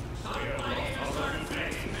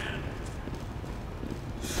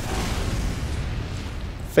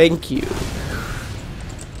 Thank you.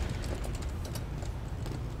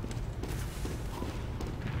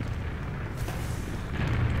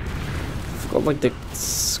 Got like the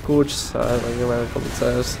scorch side like around a couple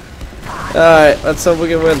times. Alright, let's hope we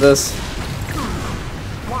can win this.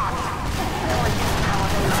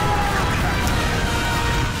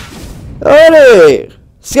 Alrighty!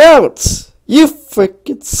 Scouts! You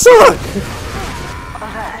freaking suck!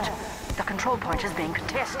 Alert! The control point is being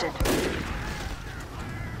contested.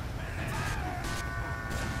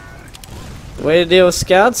 The way to deal with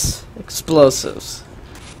scouts? Explosives.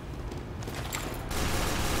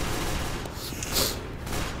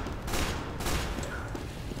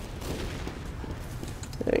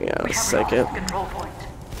 Hang on a second. Control point.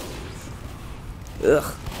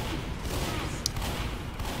 Ugh.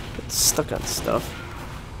 Get stuck on stuff.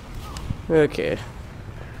 Okay.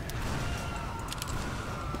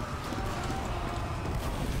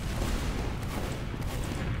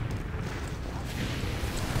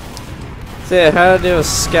 So yeah, how to deal with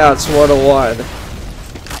scouts 101.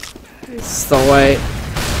 It's the way.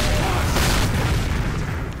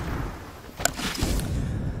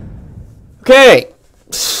 Okay.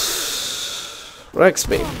 Rex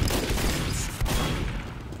me.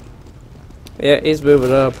 Yeah, he's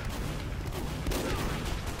moving up.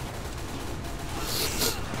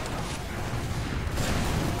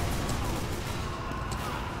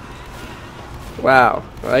 Wow,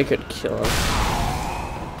 I could kill him.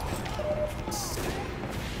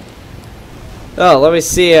 Oh, let me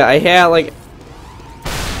see it. I had like.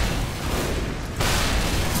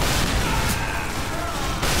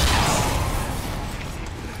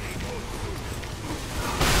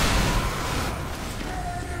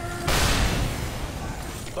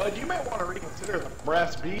 Bud, you might want to reconsider the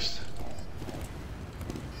brass beast.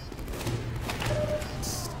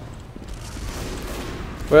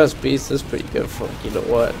 Rust Beast is pretty good for, you know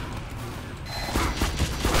what?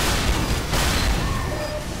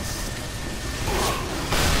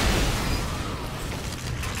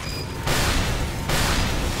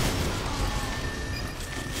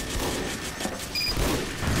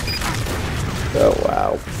 Oh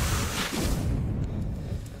wow.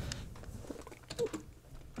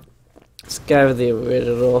 This guy with the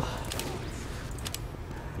original.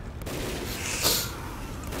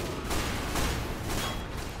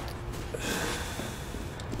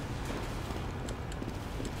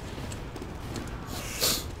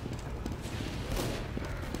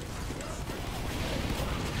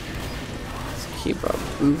 Let's keep on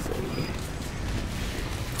moving.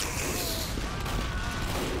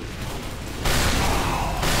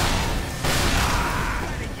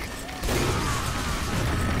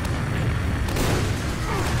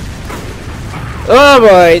 Oh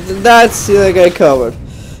boy, did not see that guy coming.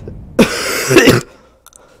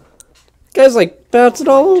 Guy's like bouncing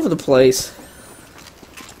all over the place.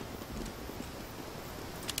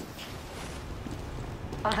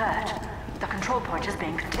 Alert. The control point is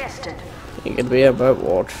being contested. You can be a boat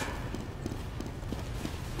watch.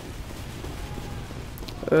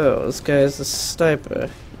 Oh, this guy is a sniper.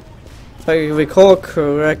 If I can recall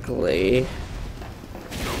correctly.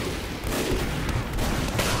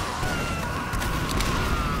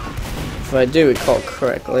 If I do recall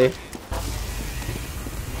correctly.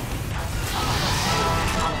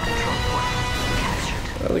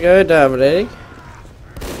 Oh, the guy dominating.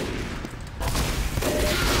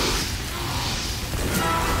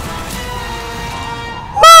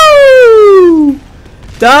 Woo!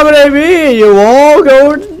 Dominate me and you all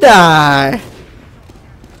going to die.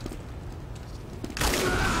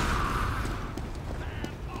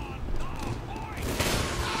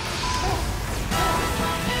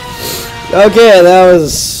 Okay, that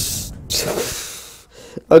was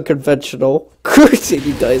unconventional.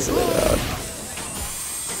 He dies in it out.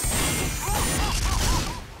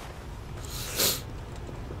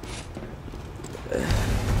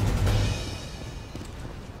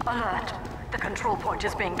 Alert. The control point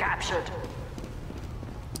is being captured.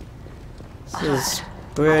 This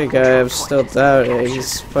brave guy I'm still doubting. He's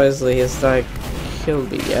supposedly has not killed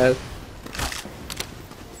me yet.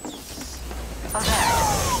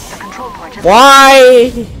 Why?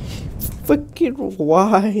 Fucking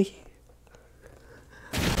why?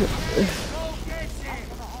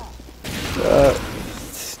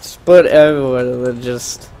 Just put everyone and then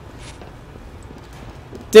just...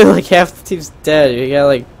 Dude, like half the team's dead. You got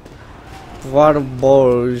like... Bottom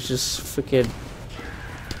ball who's just freaking...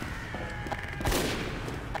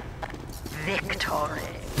 Victory.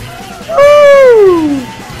 Woo!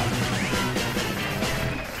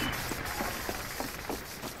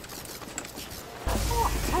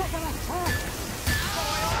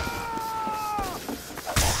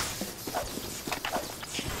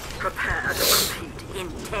 Prepare to compete in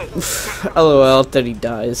 10 seconds. LOL, then he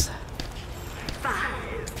dies. 5,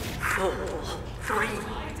 4, 3,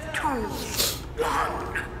 2,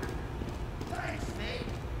 1.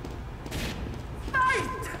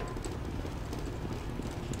 Fight!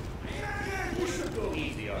 You should go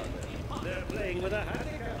easy on them. They're playing with a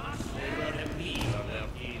handicap. They run a beam on their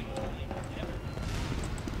team.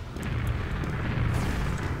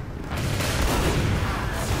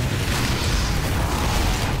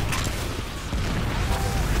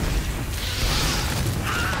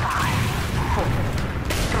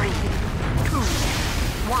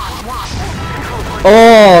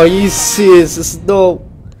 Oh, you serious? This is no.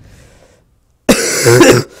 I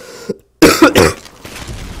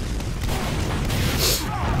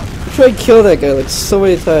tried to kill that guy like so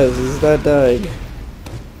many times. He's not dying.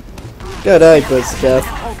 Gotta die, but it's death.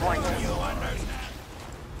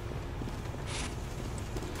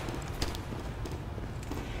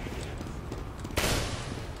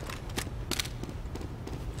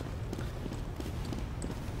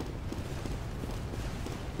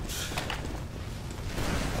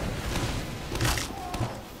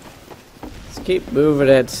 Keep moving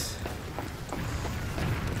it.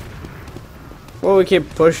 Well, we keep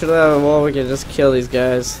pushing them, well, we can just kill these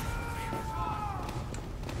guys.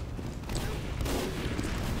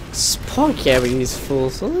 Spawn camming these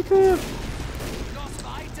fools. Look at them.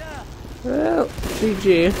 Well,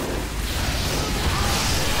 GG.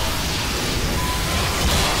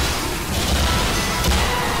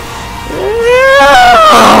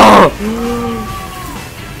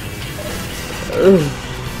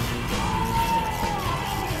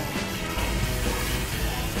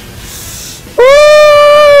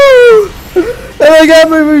 And I got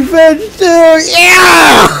my revenge too!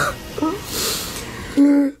 Yeah!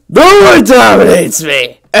 No one dominates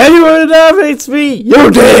me! Anyone who nominates me, you're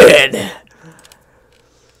dead!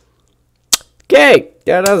 Okay,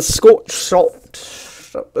 got another scorch salt.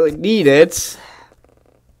 Don't really need it.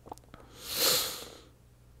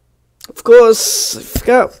 Of course, I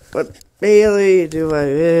forgot, but really do I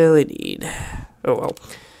really need? Oh well.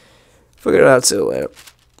 Figure it out soon later.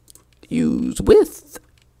 Use with.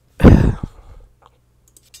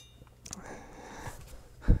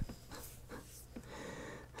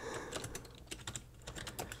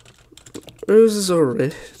 Roses are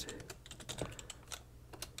red.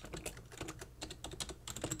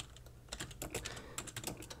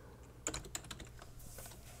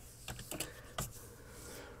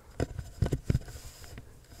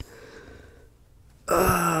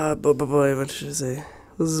 Boy, what should I say?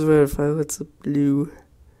 This is verify what's a blue.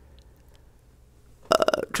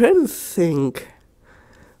 I'm trying to think.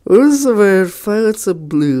 What is the verify what's a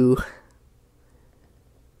blue? I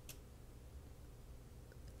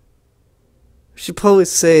should probably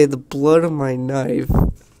say the blood on my knife.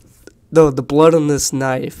 No, the blood on this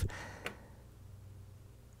knife.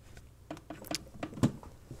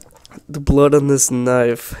 The blood on this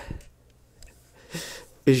knife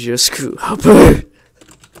is your screw hopper.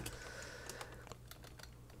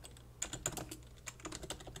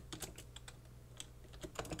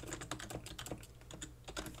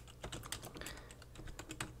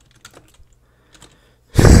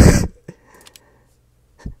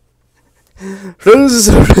 Roses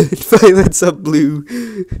are red, violets are blue.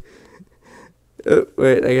 Oh,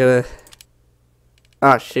 wait, I gotta.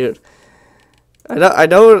 Ah, shoot. I know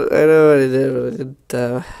what I did, but I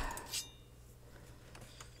didn't,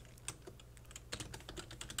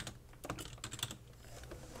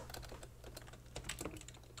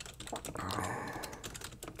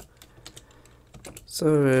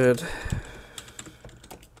 So red.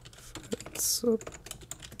 So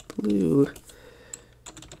blue.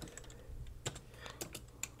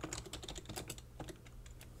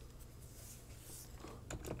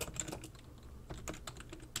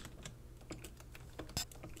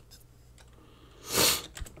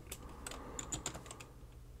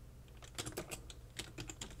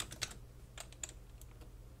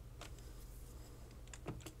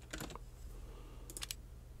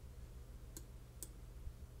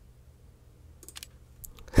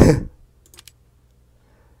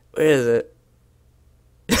 Where is it?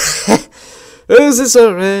 Roses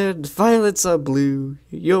are red, violets are blue.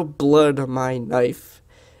 Your blood on my knife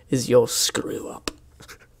is your screw up.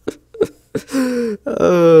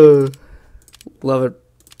 Oh, love it.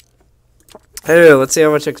 Anyway, let's see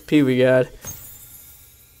how much XP we got.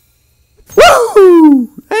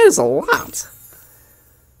 Woo! That is a lot.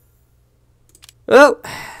 Well,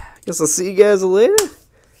 guess I'll see you guys later.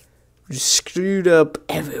 We screwed up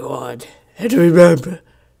everyone. And remember,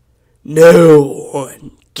 no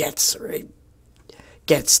one gets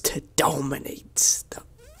to dominate the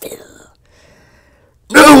film.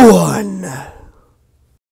 No one!